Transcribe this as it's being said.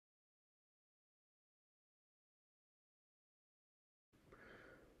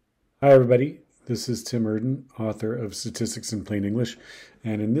Hi everybody, this is Tim Urdan, author of Statistics in Plain English,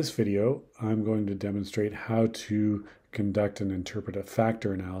 and in this video I'm going to demonstrate how to conduct and interpret a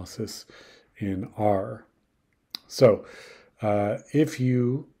factor analysis in R. So if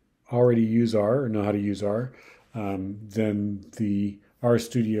you already use R or know how to use R, then the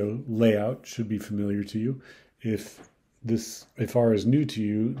RStudio layout should be familiar to you. If R is new to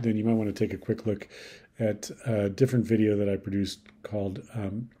you, then you might want to take a quick look at a different video that I produced called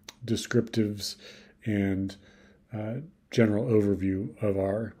Descriptives and General Overview of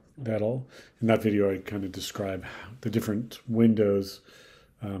R. In that video I kind of describe the different windows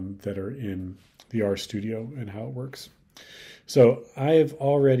that are in the RStudio and how it works. So I have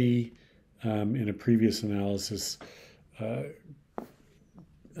already, in a previous analysis,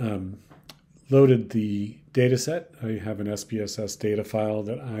 loaded the data set. I have an SPSS data file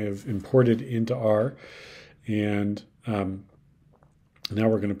that I have imported into R, and now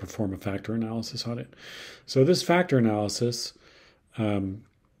we're going to perform a factor analysis on it. So this factor analysis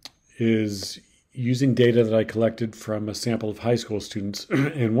is using data that I collected from a sample of high school students.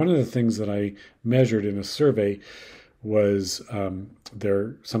 And one of the things that I measured in a survey was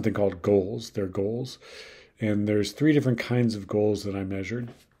their something called goals, their goals. And there's three different kinds of goals that I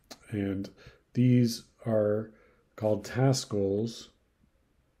measured. And these are called task goals,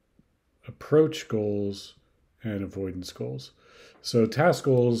 approach goals, and avoidance goals. So task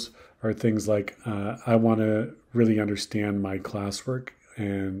goals are things like I want to really understand my classwork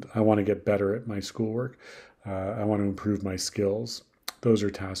and I want to get better at my schoolwork. I want to improve my skills. Those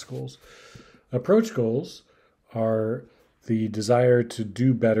are task goals. Approach goals are the desire to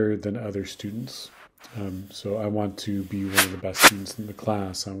do better than other students. So I want to be one of the best students in the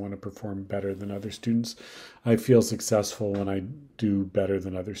class. I want to perform better than other students. I feel successful when I do better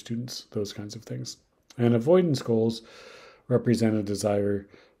than other students, those kinds of things. And avoidance goals represent a desire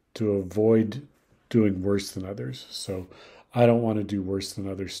to avoid doing worse than others. So I don't want to do worse than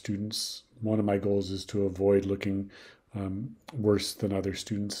other students. One of my goals is to avoid looking worse than other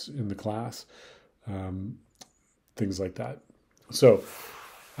students in the class, things like that. So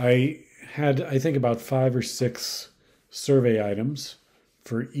I had, I think, about 5 or 6 survey items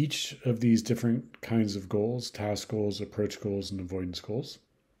for each of these different kinds of goals: task goals, approach goals, and avoidance goals.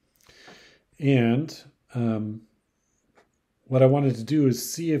 And what I wanted to do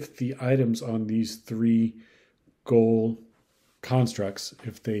is see if the items on these 3 goal constructs,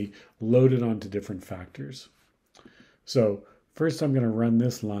 if they loaded onto different factors. So first I'm going to run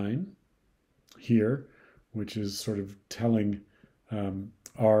this line here, which is sort of telling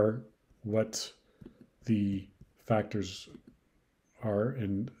R what the factors are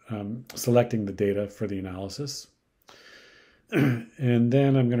and selecting the data for the analysis. And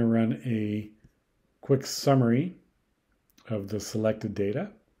then I'm going to run a quick summary of the selected data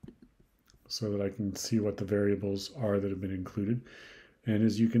so that I can see what the variables are that have been included. And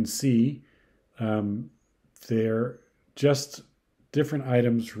as you can see, they're just different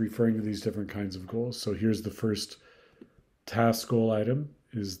items referring to these different kinds of goals. So here's the first task goal item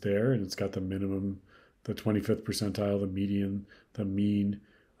is there, and it's got the minimum, the 25th percentile, the median, the mean,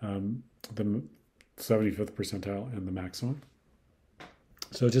 the 75th percentile, and the maximum.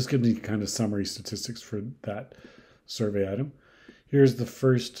 So it just gives me kind of summary statistics for that survey item. Here's the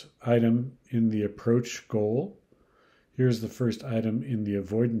first item in the approach goal. Here's the first item in the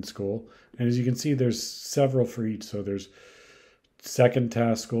avoidance goal. And as you can see, there's several for each. So there's second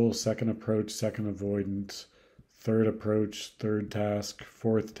task goal, second approach, second avoidance, third approach, third task,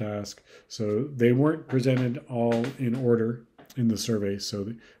 fourth task. So they weren't presented all in order in the survey,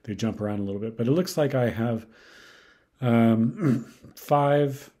 so they jump around a little bit. But it looks like I have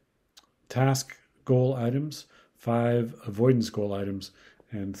 5 task goal items, 5 avoidance goal items,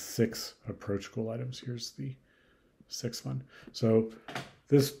 and 6 approach goal items. Here's the 6th one. So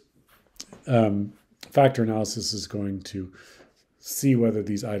this factor analysis is going to see whether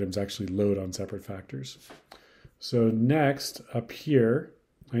these items actually load on separate factors. So next, up here,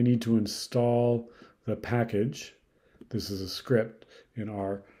 I need to install the package. This is a script in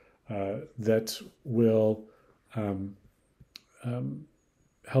R that will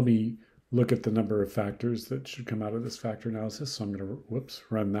help me look at the number of factors that should come out of this factor analysis. So I'm going to,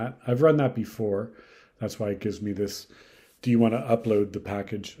 run that. I've run that before. That's why it gives me this, do you want to upload the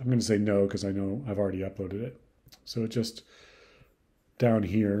package? I'm going to say no, because I know I've already uploaded it. So it just down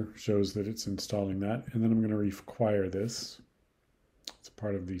here shows that it's installing that. And then I'm going to require this. It's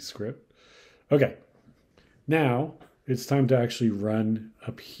part of the script. Okay. Now it's time to actually run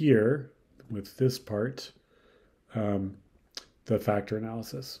up here with this part, the factor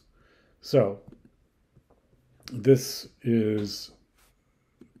analysis. So this is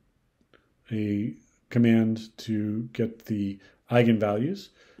a command to get the eigenvalues.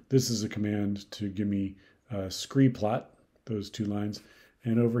 This is a command to give me a screeplot, those two lines.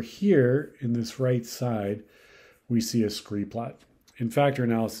 And over here in this right side, we see a screeplot. In factor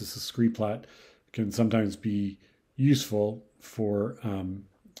analysis, a screeplot can sometimes be useful for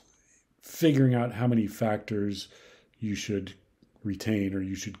figuring out how many factors you should retain or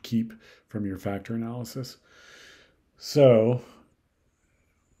you should keep from your factor analysis. So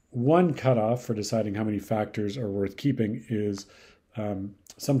one cutoff for deciding how many factors are worth keeping is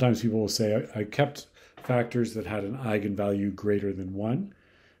sometimes people will say, I kept factors that had an eigenvalue greater than 1.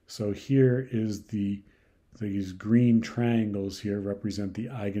 So here is these green triangles here represent the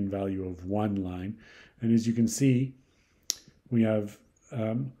eigenvalue of 1 line. And as you can see, we have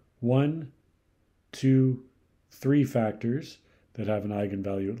 1, 2, 3 factors that have an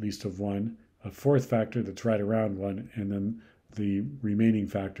eigenvalue at least of 1, a 4th factor that's right around 1, and then the remaining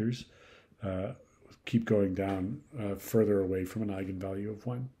factors keep going down further away from an eigenvalue of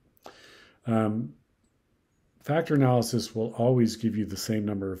 1. Factor analysis will always give you the same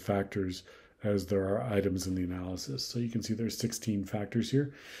number of factors as there are items in the analysis. So you can see there's 16 factors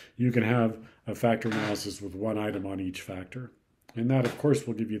here. You can have a factor analysis with 1 item on each factor. And that, of course,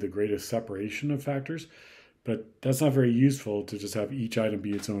 will give you the greatest separation of factors, but that's not very useful to just have each item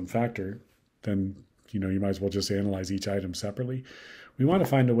be its own factor. Then, you might as well just analyze each item separately. We want to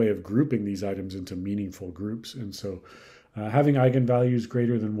find a way of grouping these items into meaningful groups. And so having eigenvalues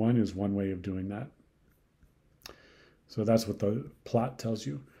greater than 1 is one way of doing that. So that's what the plot tells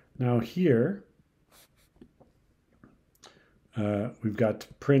you. Now here, we've got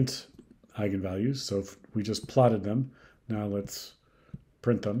print eigenvalues. So if we just plotted them, now let's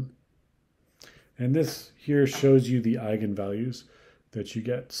print them. And this here shows you the eigenvalues that you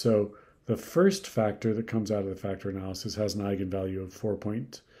get. So the first factor that comes out of the factor analysis has an eigenvalue of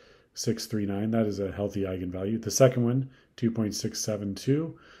 4.639. That is a healthy eigenvalue. The second one,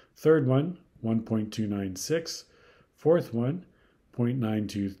 2.672. Third one, 1.296. Fourth one,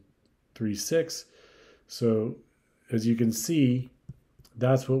 0.9236. So as you can see,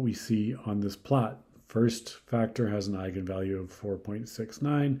 that's what we see on this plot. First factor has an eigenvalue of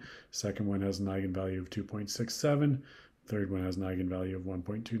 4.69. Second one has an eigenvalue of 2.67. Third one has an eigenvalue of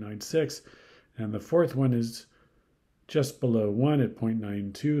 1.296. And the fourth one is just below 1 at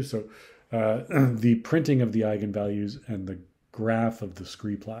 0.92. So the printing of the eigenvalues and the graph of the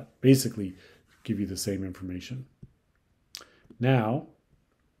screeplot basically give you the same information. Now,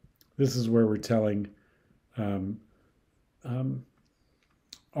 this is where we're telling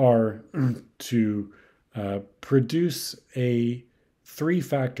R to produce a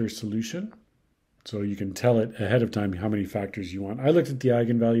 3-factor solution. So you can tell it ahead of time how many factors you want. I looked at the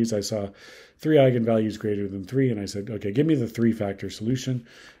eigenvalues. I saw 3 eigenvalues greater than 3, and I said, okay, give me the 3-factor solution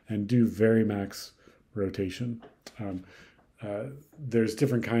and do varimax rotation. There's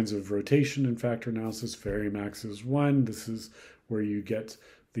different kinds of rotation in factor analysis. Varimax is one. This is where you get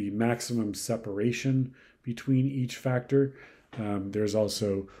the maximum separation between each factor. There's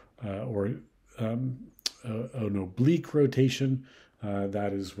also an oblique rotation.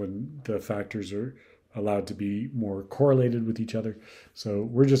 That is when the factors are allowed to be more correlated with each other. So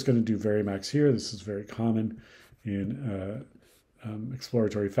we're just going to do varimax here. This is very common in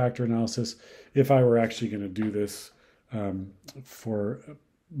exploratory factor analysis. If I were actually going to do this for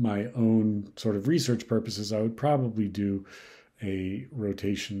my own sort of research purposes, I would probably do a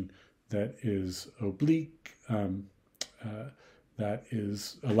rotation that is oblique, that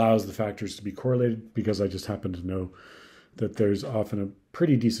allows the factors to be correlated, because I just happen to know that there's often a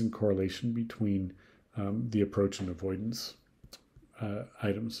pretty decent correlation between the approach and avoidance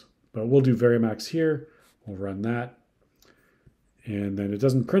items. But we'll do varimax here. We'll run that. And then it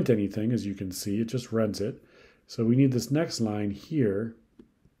doesn't print anything, as you can see. It just runs it. So we need this next line here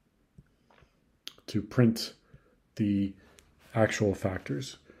to print the actual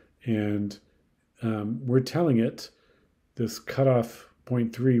factors. And we're telling it, this cutoff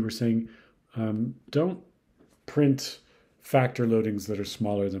 0.3, we're saying don't print factor loadings that are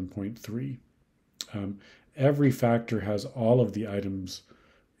smaller than 0.3. Every factor has all of the items,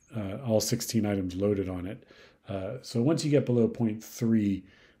 all 16 items loaded on it. So once you get below 0.3,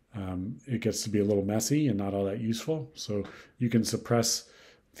 it gets to be a little messy and not all that useful. So you can suppress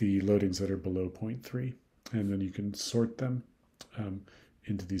the loadings that are below 0.3, and then you can sort them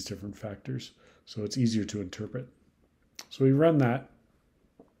into these different factors. So it's easier to interpret. So we run that,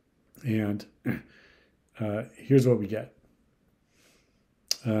 and here's what we get.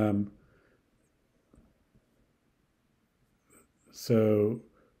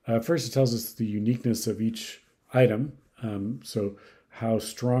 First it tells us the uniqueness of each item. So how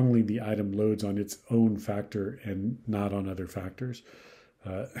strongly the item loads on its own factor and not on other factors,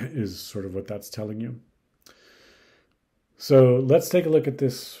 is sort of what that's telling you. So let's take a look at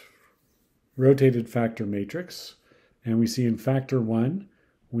this rotated factor matrix. And we see in factor 1,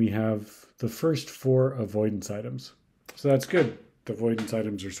 we have the first 4 avoidance items. So that's good. The avoidance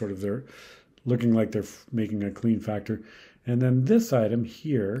items are sort of there, looking like they're making a clean factor. And then this item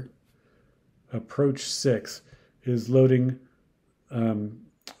here, approach 6, is loading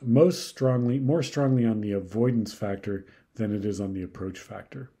more strongly on the avoidance factor than it is on the approach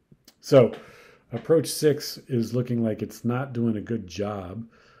factor. So approach 6 is looking like it's not doing a good job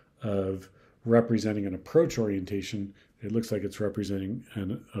of representing an approach orientation. It looks like it's representing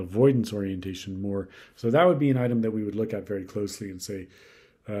an avoidance orientation more. So that would be an item that we would look at very closely and say,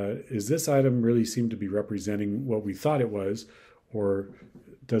 is this item really seem to be representing what we thought it was, or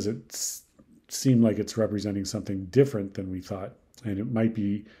does it seem like it's representing something different than we thought? And it might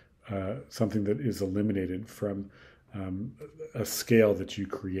be something that is eliminated from a scale that you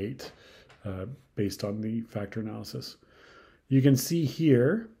create based on the factor analysis. You can see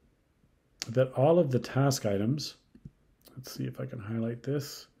here that all of the task items, let's see if I can highlight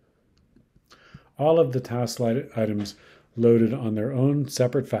this, all of the task items loaded on their own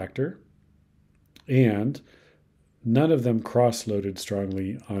separate factor, and none of them cross-loaded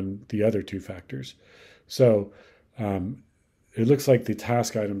strongly on the other 2 factors. So it looks like the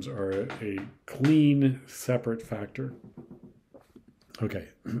task items are a clean separate factor. Okay,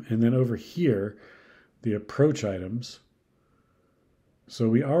 and then over here, the approach items. So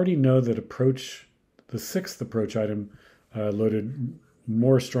we already know that the 6th approach item loaded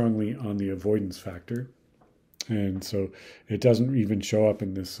more strongly on the avoidance factor. And so it doesn't even show up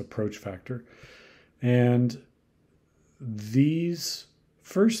in this approach factor. And these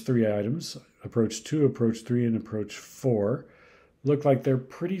first 3 items, approach 2, approach 3, and approach 4, look like they're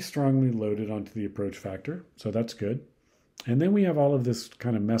pretty strongly loaded onto the approach factor. So that's good. And then we have all of this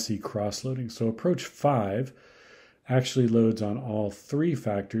kind of messy cross-loading. So approach 5 actually loads on all 3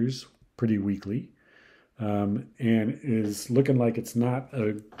 factors pretty weakly, and is looking like it's not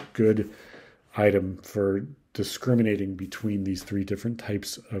a good item for discriminating between these 3 different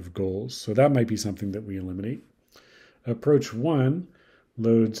types of goals. So that might be something that we eliminate. Approach 1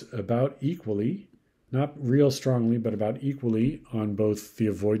 loads about equally, not real strongly, but about equally on both the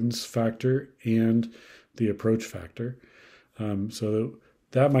avoidance factor and the approach factor. So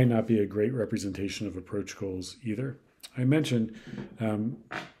that might not be a great representation of approach goals either. I mentioned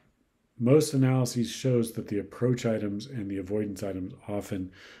most analyses shows that the approach items and the avoidance items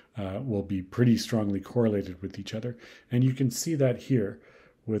often will be pretty strongly correlated with each other. And you can see that here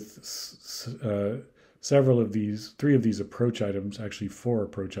with several of these, 3 of these approach items, actually 4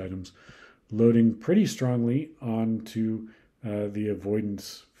 approach items, loading pretty strongly onto the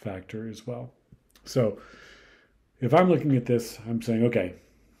avoidance factor as well. So if I'm looking at this, I'm saying, okay,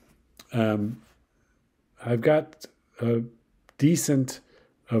 I've got a decent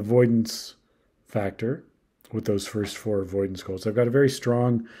avoidance factor with those first 4 avoidance goals. I've got a very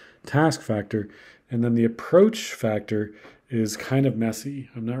strong task factor, and then the approach factor is kind of messy.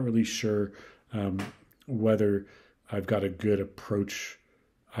 I'm not really sure whether I've got a good approach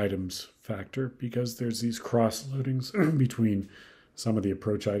items factor because there's these cross loadings between some of the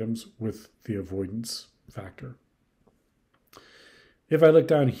approach items with the avoidance factor. If I look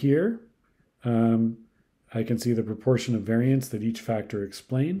down here, I can see the proportion of variance that each factor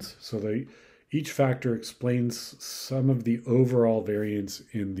explains. So each factor explains some of the overall variance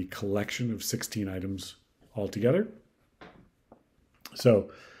in the collection of 16 items altogether. So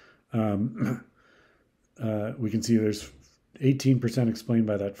we can see there's 18% explained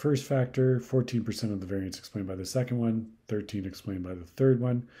by that first factor, 14% of the variance explained by the second one, 13% explained by the third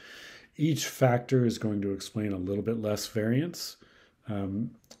one. Each factor is going to explain a little bit less variance.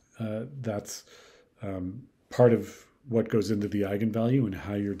 That's part of what goes into the eigenvalue and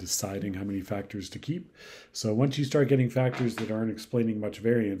how you're deciding how many factors to keep. So once you start getting factors that aren't explaining much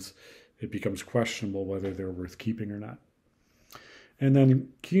variance, it becomes questionable whether they're worth keeping or not. And then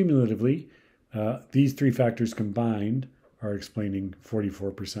cumulatively, these 3 factors combined are explaining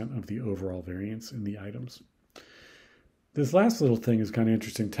 44% of the overall variance in the items. This last little thing is kind of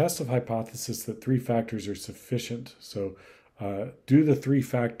interesting. Test of hypothesis that 3 factors are sufficient. So do the 3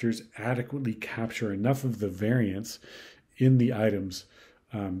 factors adequately capture enough of the variance in the items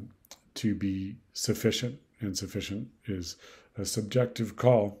to be sufficient? And sufficient is a subjective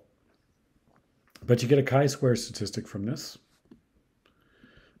call. But you get a chi-square statistic from this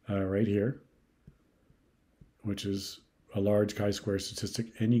right here, which is a large chi-square statistic,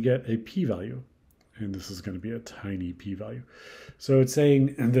 and you get a p-value. and this is going to be a tiny p-value. So it's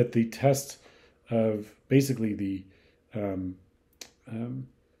saying that the test of basically the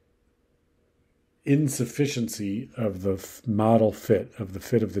insufficiency of the model fit, of the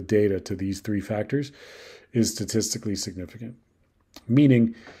fit of the data to these three factors, is statistically significant.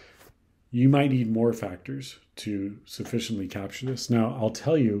 Meaning you might need more factors to sufficiently capture this. Now, I'll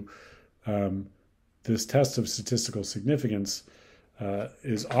tell you, this test of statistical significance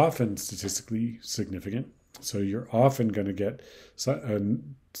is often statistically significant. So you're often going to get a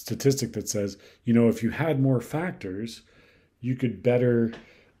statistic that says, if you had more factors, you could better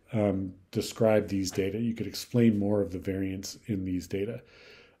describe these data. You could explain more of the variance in these data.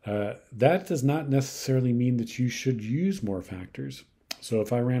 That does not necessarily mean that you should use more factors. So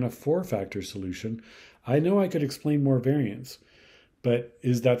if I ran a 4-factor solution, I know I could explain more variance. But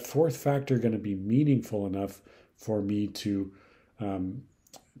is that 4th factor going to be meaningful enough for me to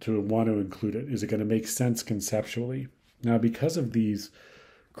want to include it? Is it going to make sense conceptually? Now, because of these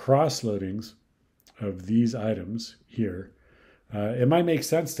cross-loadings of these items here, it might make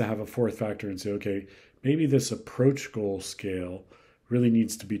sense to have a 4th factor and say, okay, maybe this approach goal scale really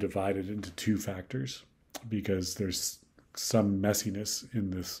needs to be divided into 2 factors because there's some messiness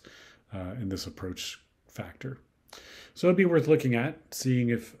in this approach factor. So it'd be worth looking at, seeing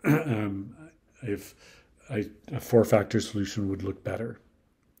if a 4-factor solution would look better.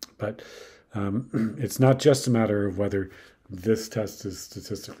 But it's not just a matter of whether this test is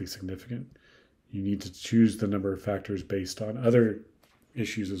statistically significant. You need to choose the number of factors based on other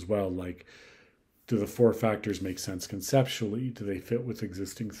issues as well, like do the 4 factors make sense conceptually? Do they fit with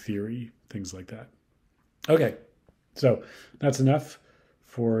existing theory? Things like that. Okay, so that's enough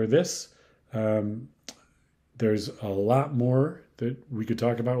for this. There's a lot more that we could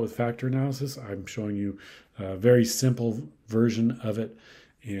talk about with factor analysis. I'm showing you a very simple version of it,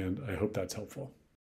 and I hope that's helpful.